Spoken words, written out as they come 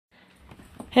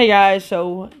Hey guys,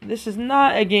 so this is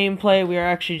not a gameplay, we are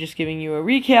actually just giving you a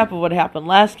recap of what happened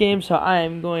last game, so I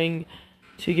am going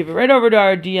to give it right over to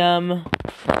our DM.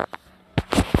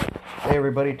 Hey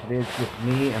everybody, today it's just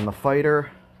me and the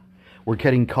fighter. We're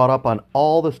getting caught up on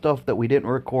all the stuff that we didn't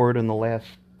record in the last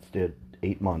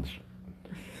 8 months.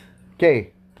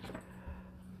 Okay.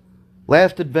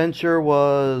 Last adventure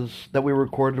that we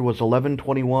recorded was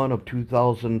 11/21 of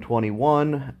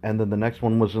 2021, and then the next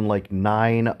one was in like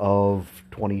 9 of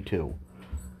 22.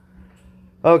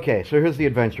 Okay, so here's the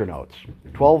adventure notes.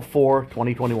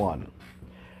 12/4/2021.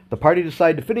 The party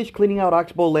decide to finish cleaning out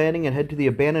Oxbow Landing and head to the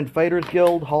Abandoned Fighters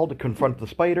Guild Hall to confront the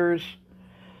spiders.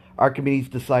 Archimedes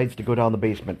decides to go down the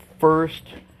basement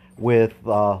first, with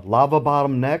Lava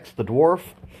Bottom next, the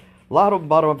dwarf. Lava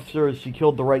Bottom observes she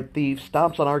killed the right thief,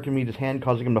 stomps on Archimedes' hand,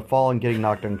 causing him to fall and getting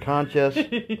knocked unconscious.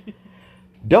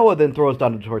 Doa then throws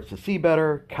down the torch to see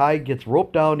better. Kai gets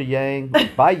roped down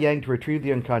by Yang to retrieve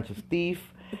the unconscious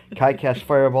thief. Kai casts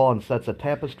Fireball and sets a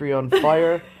tapestry on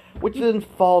fire, which then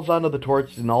falls onto the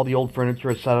torch, and all the old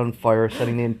furniture is set on fire,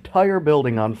 setting the entire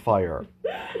building on fire.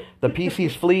 The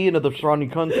PCs flee into the surrounding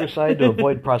countryside to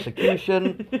avoid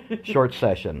prosecution. Short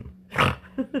session.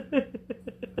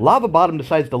 Lava Bottom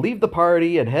decides to leave the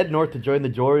party and head north to join the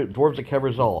dwarves of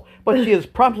Keverzal, but she is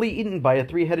promptly eaten by a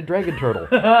 3-headed dragon turtle,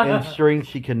 ensuring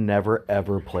she can never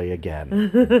ever play again.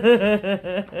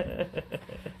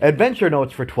 Adventure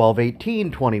notes for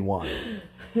 12/18/21.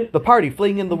 The party,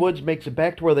 fleeing in the woods, makes it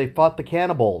back to where they fought the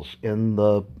cannibals in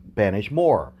the Banish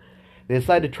Moor. They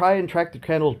decide to try and track the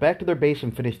cannibals back to their base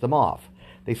and finish them off.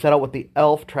 They set out with the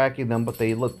elf tracking them, but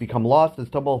they become lost and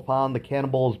stumble upon the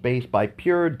cannibals' base by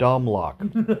pure dumb luck.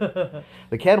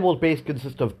 The cannibals' base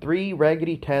consists of 3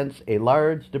 raggedy tents, a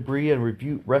large debris and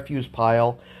refuse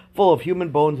pile full of human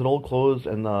bones and old clothes,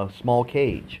 and a small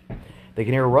cage. They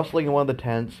can hear rustling in one of the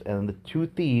tents, and the 2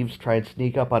 thieves try and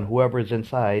sneak up on whoever is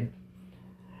inside.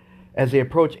 As they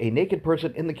approach, a naked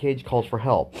person in the cage calls for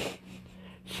help.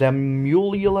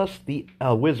 Samulius the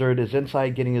wizard is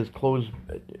inside getting his clothes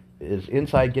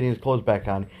back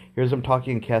on, hears him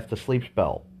talking and casts a sleep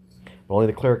spell. But only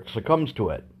the cleric succumbs to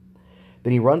it.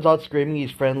 Then he runs out screaming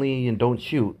he's friendly and don't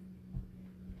shoot.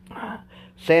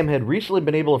 Sam had recently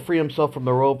been able to free himself from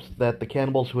the ropes that the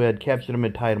cannibals who had captured him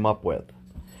had tied him up with.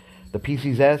 The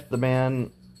PCs ask the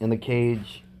man in the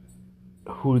cage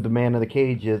who the man in the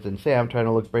cage is, and Sam, trying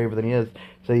to look braver than he is,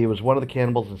 said he was one of the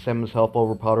cannibals, and Sam himself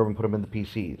overpowered him and put him in the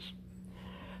PCs.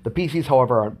 The PCs,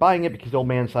 however, aren't buying it because the old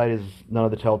man's side is none of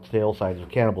the telltale signs of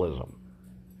cannibalism.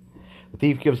 The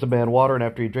thief gives the man water, and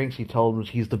after he drinks, he tells him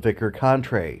he's the Vicar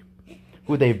Contre,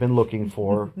 who they've been looking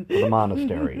for the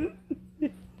monastery.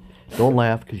 Don't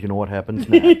laugh, because you know what happens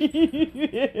next.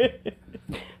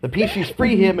 The PCs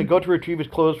free him and go to retrieve his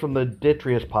clothes from the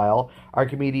detritus pile.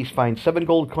 Archimedes finds 7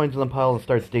 gold coins in the pile and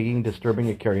starts digging, disturbing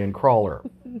a carrion crawler.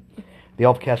 The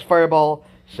elf casts Fireball.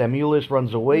 Samulius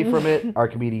runs away from it.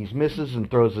 Archimedes misses and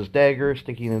throws his dagger,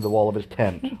 sticking into the wall of his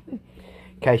tent.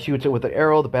 Kai shoots it with an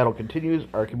arrow. The battle continues.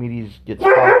 Archimedes gets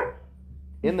caught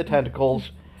in the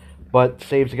tentacles, but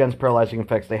saves against paralyzing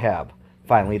effects they have.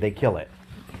 Finally, they kill it.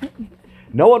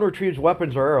 No one retrieves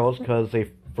weapons or arrows because they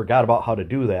forgot about how to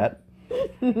do that.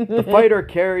 The fighter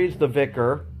carries the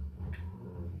vicar,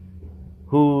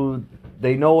 who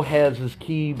they know has his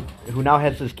key, who now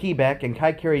has his key back, and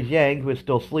Kai carries Yang, who is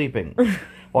still sleeping.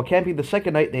 While camping the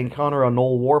second night, they encounter a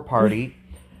Knoll war party.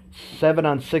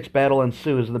 7-on-6 battle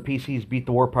ensues, and the PCs beat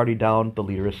the war party down. The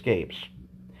leader escapes.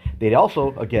 They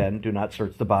also, again, do not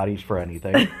search the bodies for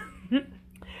anything.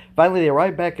 Finally, they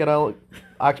arrive back at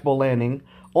Oxbow Landing,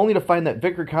 only to find that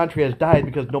Vicar Contre has died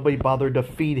because nobody bothered to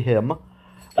feed him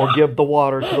or give the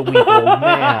water to the weak old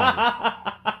man.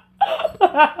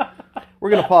 We're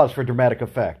going to pause for dramatic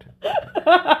effect.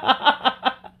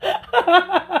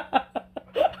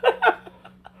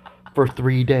 For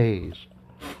 3 days.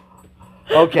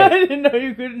 Okay. I didn't know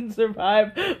you couldn't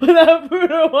survive without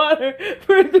food or water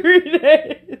for 3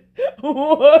 days.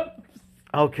 Whoops.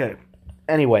 Okay.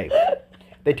 Anyway,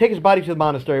 they take his body to the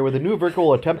monastery where the new vicar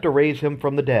will attempt to raise him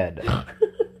from the dead.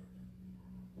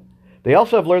 They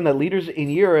also have learned that leaders in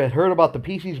Yura had heard about the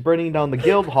PCs burning down the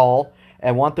guild hall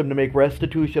and want them to make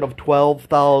restitution of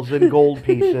 12,000 gold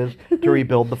pieces to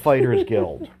rebuild the Fighters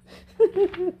Guild.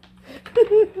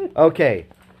 Okay.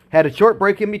 Had a short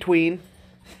break in between.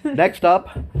 Next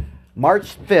up,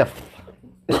 March 5th.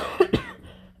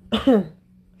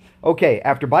 Okay,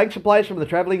 after buying supplies from the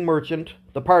traveling merchant,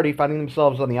 the party, finding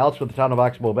themselves on the outskirts of the town of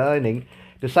Oxbow Landing,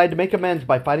 decide to make amends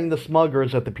by fighting the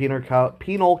smugglers at the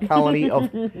penal colony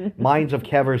of mines of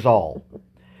Keverzal.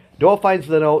 Doa finds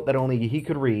the note that only he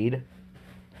could read.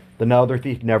 The other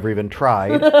thief never even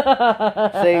tried,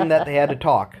 saying that they had to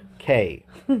talk. K.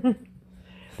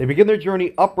 They begin their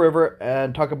journey upriver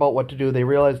and talk about what to do. They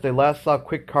realize they last saw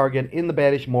Quick Kargan in the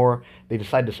Banish Moor. They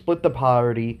decide to split the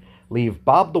party, leave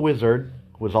Bob the Wizard,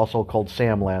 who was also called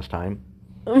Sam last time.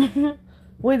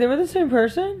 Wait, they were the same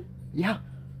person? Yeah.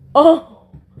 Oh.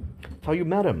 That's how you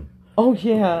met him. Oh,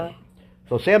 yeah.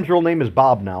 So Sam's real name is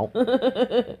Bob now.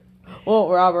 Well,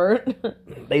 Robert.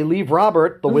 They leave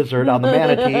Robert, the Wizard, on the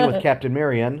Manatee with Captain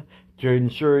Marion to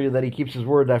ensure that he keeps his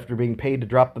word after being paid to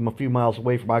drop them a few miles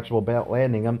away from Oxbow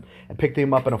landing them and pick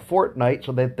them up in a fortnight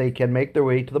so that they can make their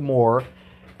way to the moor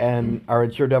and are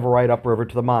ensured to have a ride upriver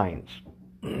to the mines.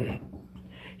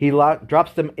 He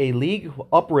drops them a league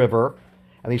upriver,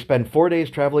 and they spend 4 days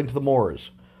traveling to the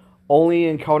moors, only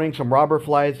encountering some robber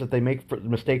flies that they make the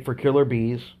mistake for killer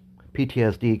bees.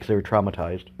 PTSD because they were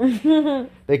traumatized.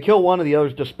 They kill one and the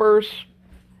others disperse.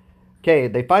 Okay,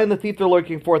 they find the thief they're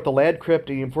looking for at the Lad Crypt,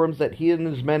 and he informs that he and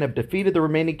his men have defeated the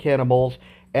remaining cannibals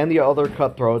and the other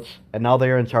cutthroats, and now they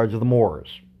are in charge of the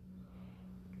moors.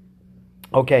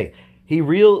 Okay, he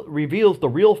reveals the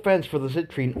real fence for the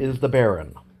Citrine is the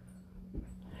Baron.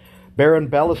 Baron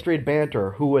Balustrade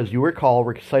Banter, who, as you recall,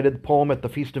 recited the poem at the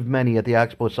Feast of Many at the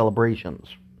Oxbow celebrations.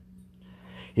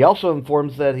 He also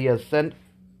informs that he has sent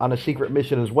on a secret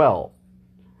mission as well,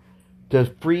 to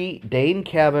free Dane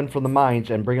Cavan from the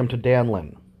mines and bring him to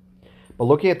Danlin. But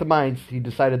looking at the mines, he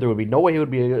decided there would be no way he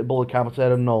would be able to accomplish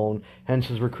that alone, hence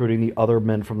his recruiting the other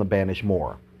men from the Banish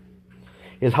Moor.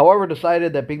 He has, however,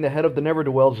 decided that being the head of the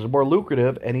Ne'er-do-Wells is more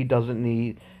lucrative, and he doesn't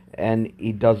need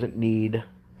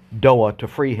Doa to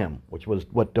free him, which was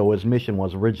what Doa's mission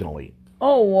was originally.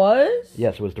 Oh, was?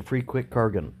 Yes, it was to free Quick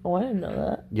Kargan. Oh, I didn't know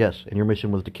that. Yes, and your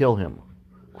mission was to kill him,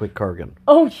 Quick Kargan.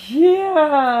 Oh,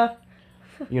 yeah!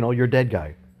 You know, your dead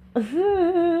guy.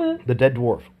 The dead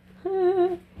dwarf.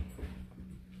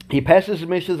 He passes his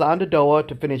missions on to Doa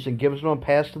to finish and gives him a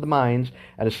pass to the mines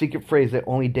and a secret phrase that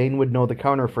only Dane would know the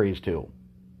counter phrase to.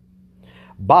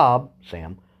 Bob,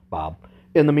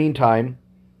 in the meantime,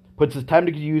 puts his time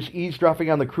to use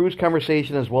eavesdropping on the crew's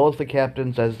conversation as well as the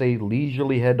captain's as they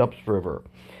leisurely head upriver.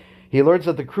 He learns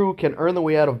that the crew can earn the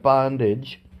way out of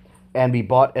bondage and be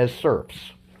bought as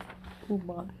serfs.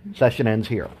 Session ends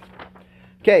here.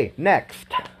 Okay, next.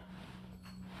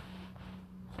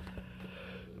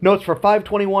 Notes for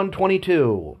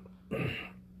 5/21/22.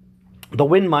 The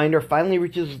Wind Miner finally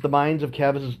reaches the mines of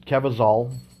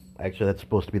Cavazal. Actually, that's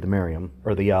supposed to be the Miriam,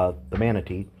 or the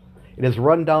Manatee. It is a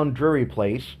run-down, dreary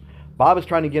place. Bob is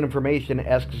trying to get information,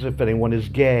 asks if anyone is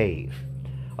gay.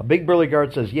 A big burly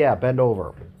guard says, yeah, bend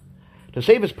over. To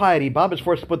save his piety, Bob is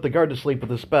forced to put the guard to sleep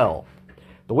with a spell.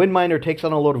 The Wind Miner takes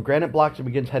on a load of granite blocks and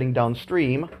begins heading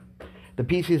downstream. The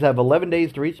PCs have 11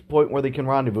 days to reach the point where they can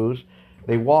rendezvous.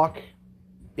 They walk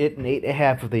it in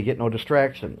 8.5 if they get no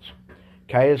distractions.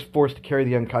 Kaya is forced to carry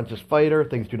the unconscious fighter.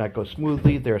 Things do not go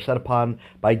smoothly. They are set upon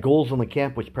by ghouls in the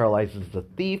camp, which paralyzes the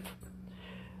thief.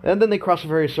 And then they cross a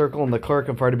fairy circle, and the cleric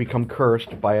and fighter become cursed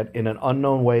in an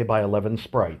unknown way by 11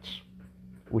 sprites,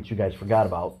 which you guys forgot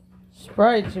about.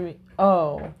 Sprites, you mean?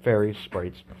 Oh. Fairies,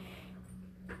 sprites.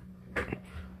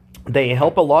 They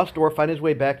help a lost dwarf find his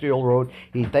way back to the old road.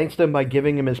 He thanks them by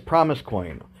giving him his promise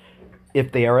coin.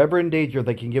 If they are ever in danger,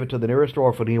 they can give it to the nearest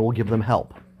dwarf, and he will give them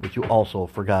help, which you also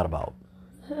forgot about.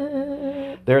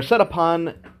 They are set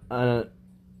upon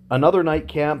another night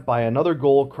camp by another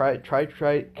ghoul. Kai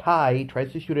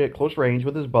tries to shoot it at close range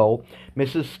with his bow,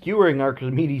 misses, skewering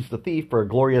Archimedes the thief for a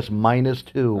glorious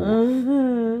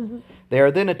 -2. They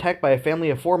are then attacked by a family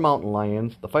of 4 mountain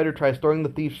lions. The fighter tries throwing the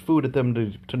thief's food at them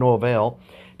to no avail.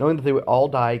 Knowing that they would all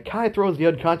die, Kai throws the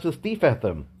unconscious thief at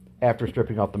them after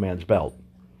stripping off the man's belt.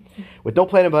 With no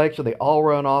plan of action, they all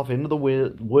run off into the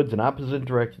woods in opposite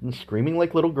directions, screaming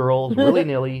like little girls,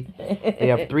 willy-nilly. They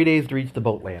have 3 days to reach the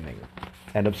boat landing.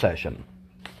 End of session.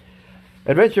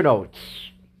 Adventure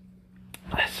notes.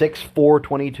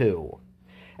 6/4/22.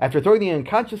 After throwing the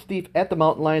unconscious thief at the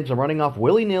mountain lions and running off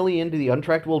willy-nilly into the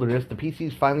untracked wilderness, the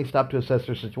PCs finally stop to assess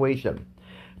their situation.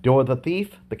 Doa the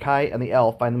thief, the Kai, and the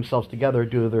elf find themselves together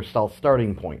due to their stealth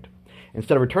starting point.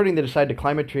 Instead of returning, they decide to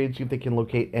climb a tree and see if they can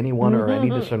locate anyone or any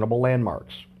discernible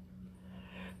landmarks.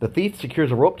 The thief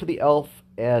secures a rope to the elf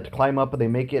to climb up, and they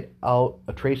make it out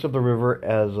a trace of the river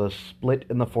as a split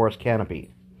in the forest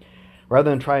canopy. Rather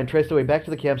than try and trace their way back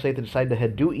to the campsite, they decide to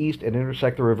head due east and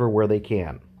intersect the river where they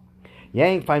can.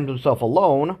 Yang finds himself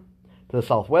alone to the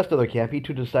southwest of their camp. He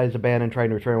too decides to abandon and trying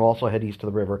to return, will also head east to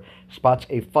the river, spots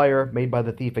a fire made by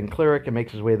the thief and cleric, and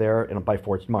makes his way there by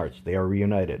forced march. They are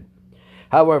reunited.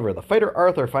 However, the fighter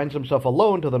Arthur finds himself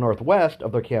alone to the northwest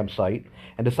of their campsite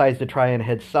and decides to try and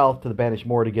head south to the Banish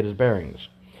Moor to get his bearings.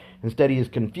 Instead, he is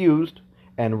confused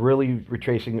and is really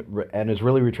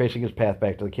retracing his path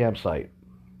back to the campsite.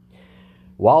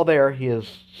 While there, he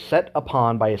is set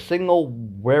upon by a single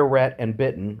were-rat and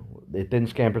bitten. It then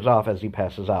scampers off as he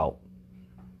passes out.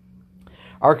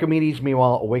 Archimedes,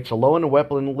 meanwhile, awakes alone and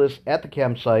weaponless at the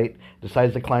campsite,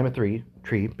 decides to climb a tree,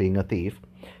 being a thief,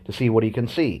 to see what he can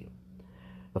see.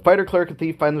 The fighter, cleric, and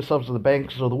thief find themselves on the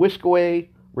banks of the Whiskaway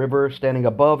River, standing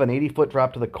above an 80-foot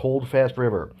drop to the cold, fast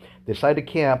river. They decide to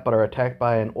camp, but are attacked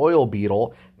by an oil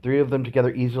beetle. 3 of them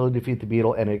together easily defeat the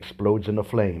beetle, and it explodes into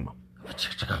flame.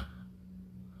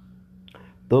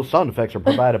 Those sound effects are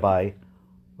provided by...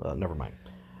 never mind.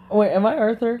 Wait, am I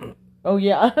Arthur? Oh,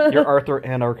 yeah. You're Arthur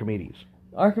and Archimedes.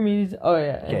 Archimedes? Oh,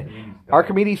 yeah. Okay.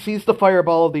 Archimedes sees the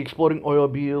fireball of the exploding oil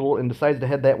beetle and decides to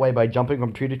head that way by jumping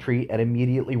from tree to tree and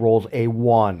immediately rolls a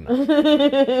 1.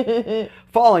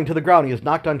 Falling to the ground, he is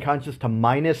knocked unconscious to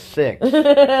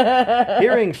 -6.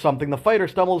 Hearing something, the fighter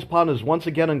stumbles upon his once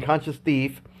again unconscious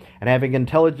thief, and having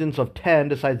intelligence of 10,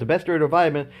 decides the best way to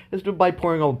revive him is by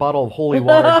pouring a bottle of holy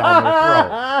water down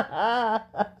their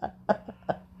throat.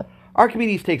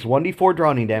 Archimedes takes 1d4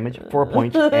 drowning damage, 4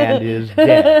 points, and is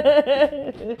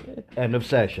dead. End of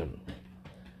session.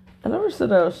 I never said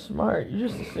I was smart. You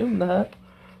just assumed that.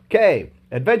 Okay,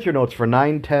 adventure notes for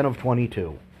 9/10 of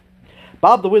 22.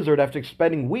 Bob the Wizard, after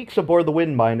spending weeks aboard the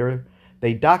Windbinder,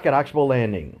 they dock at Oxbow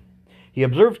Landing. He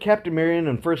observed Captain Marion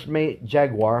and First Mate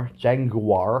Jaguar,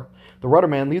 the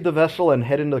rudderman, leave the vessel and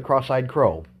head into the Cross-Eyed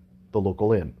Crow, the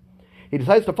local inn. He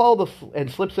decides to follow and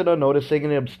slips in unnoticed, sitting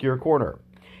in an obscure corner.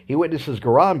 He witnesses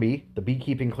Garambi, the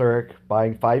beekeeping cleric,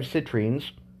 buying 5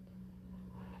 citrines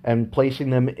and placing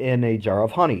them in a jar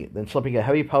of honey, then slipping a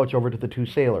heavy pouch over to the 2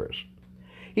 sailors.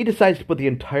 He decides to put the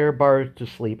entire bar to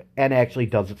sleep and actually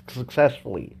does it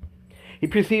successfully. He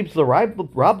proceeds to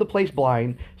rob the place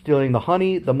blind, stealing the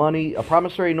honey, the money, a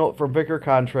promissory note from Vicar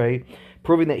Contre,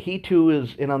 proving that he too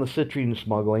is in on the citrine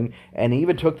smuggling, and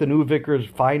even took the new vicar's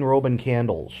fine robe and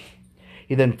candles.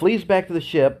 He then flees back to the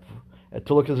ship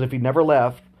to look as if he never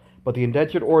left, but the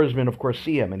indentured oarsmen of course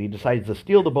see him, and he decides to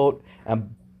steal the boat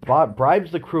and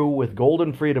bribes the crew with gold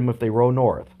and freedom if they row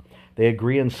north. They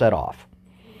agree and set off.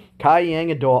 Kai,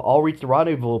 Yang, and Doa all reach the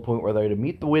rendezvous point where they are to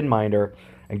meet the Windminder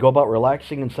and go about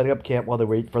relaxing and setting up camp while they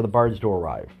wait for the barge to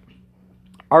arrive.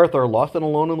 Arthur, lost and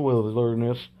alone in the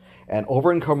wilderness, and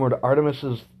over-encumbered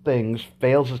Artemis's things,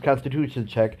 fails his constitution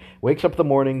check, wakes up in the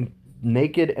morning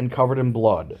naked and covered in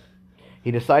blood.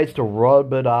 He decides to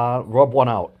rub one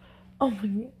out. Oh my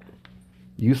God.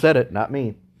 You said it, not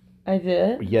me. I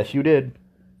did? Yes, you did.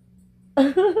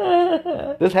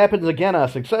 This happens again on a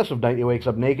successive night. He wakes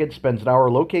up naked, spends an hour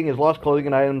locating his lost clothing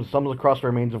and items, stumbles across the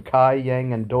remains of Kai,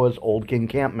 Yang, and Doa's old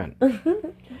encampment.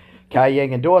 Kai,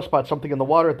 Yang, and Doa spot something in the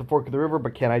water at the fork of the river,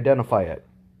 but can't identify it.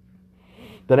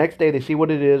 The next day, they see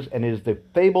what it is, and it is the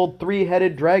fabled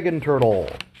 3-headed dragon turtle.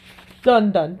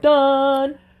 Dun, dun,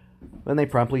 dun! Then they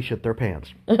promptly shit their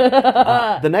pants.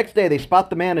 The next day, they spot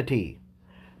the manatee.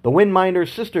 The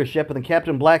Windminder's sister ship and the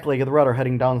Captain Blackleg of the rudder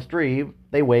heading downstream.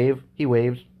 They wave. He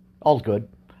waves. All's good.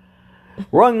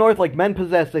 Rowing north like men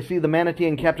possessed, they see the manatee,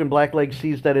 and Captain Blackleg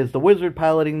sees that it is the wizard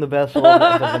piloting the vessel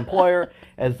as his employer.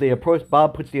 As they approach,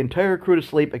 Bob puts the entire crew to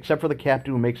sleep except for the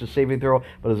captain, who makes a saving throw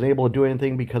but isn't able to do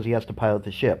anything because he has to pilot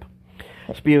the ship.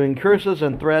 Spewing curses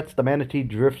and threats, the manatee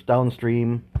drifts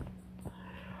downstream.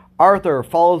 Arthur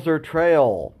follows their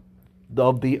trail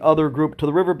of the other group to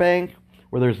the riverbank,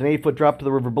 where there's an 8-foot drop to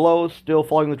the river below. Still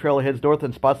following the trail, he heads north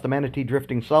and spots the manatee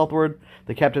drifting southward.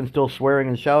 The captain still swearing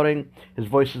and shouting. His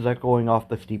voice is echoing off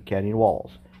the steep canyon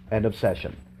walls. End of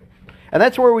session. And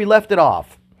that's where we left it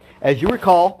off. As you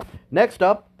recall, next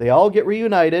up, they all get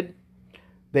reunited.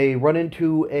 They run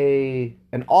into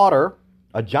an otter,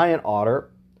 a giant otter,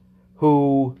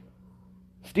 who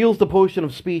steals the potion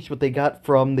of speech that they got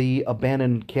from the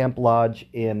abandoned camp lodge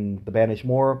in the Banished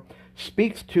Moor.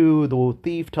 Speaks to the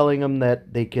thief, telling him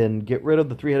that they can get rid of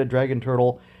the 3-headed dragon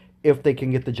turtle if they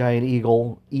can get the giant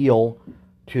eel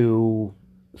to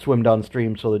swim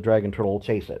downstream so the dragon turtle will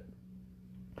chase it.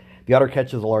 The otter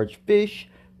catches a large fish.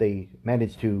 They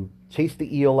manage to chase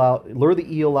the eel out, lure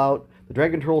the eel out. The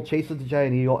dragon turtle chases the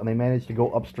giant eel, and they manage to go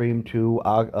upstream to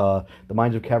the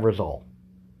mines of Cavrazol.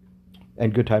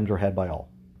 And good times were had by all.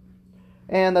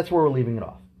 And that's where we're leaving it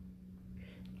off.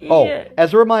 Oh,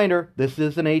 as a reminder, this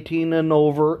is an 18 and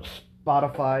over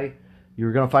Spotify.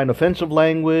 You're going to find offensive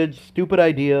language, stupid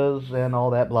ideas, and all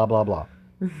that blah, blah, blah.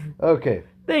 Okay.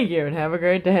 Thank you, and have a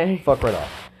great day. Fuck right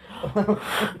off.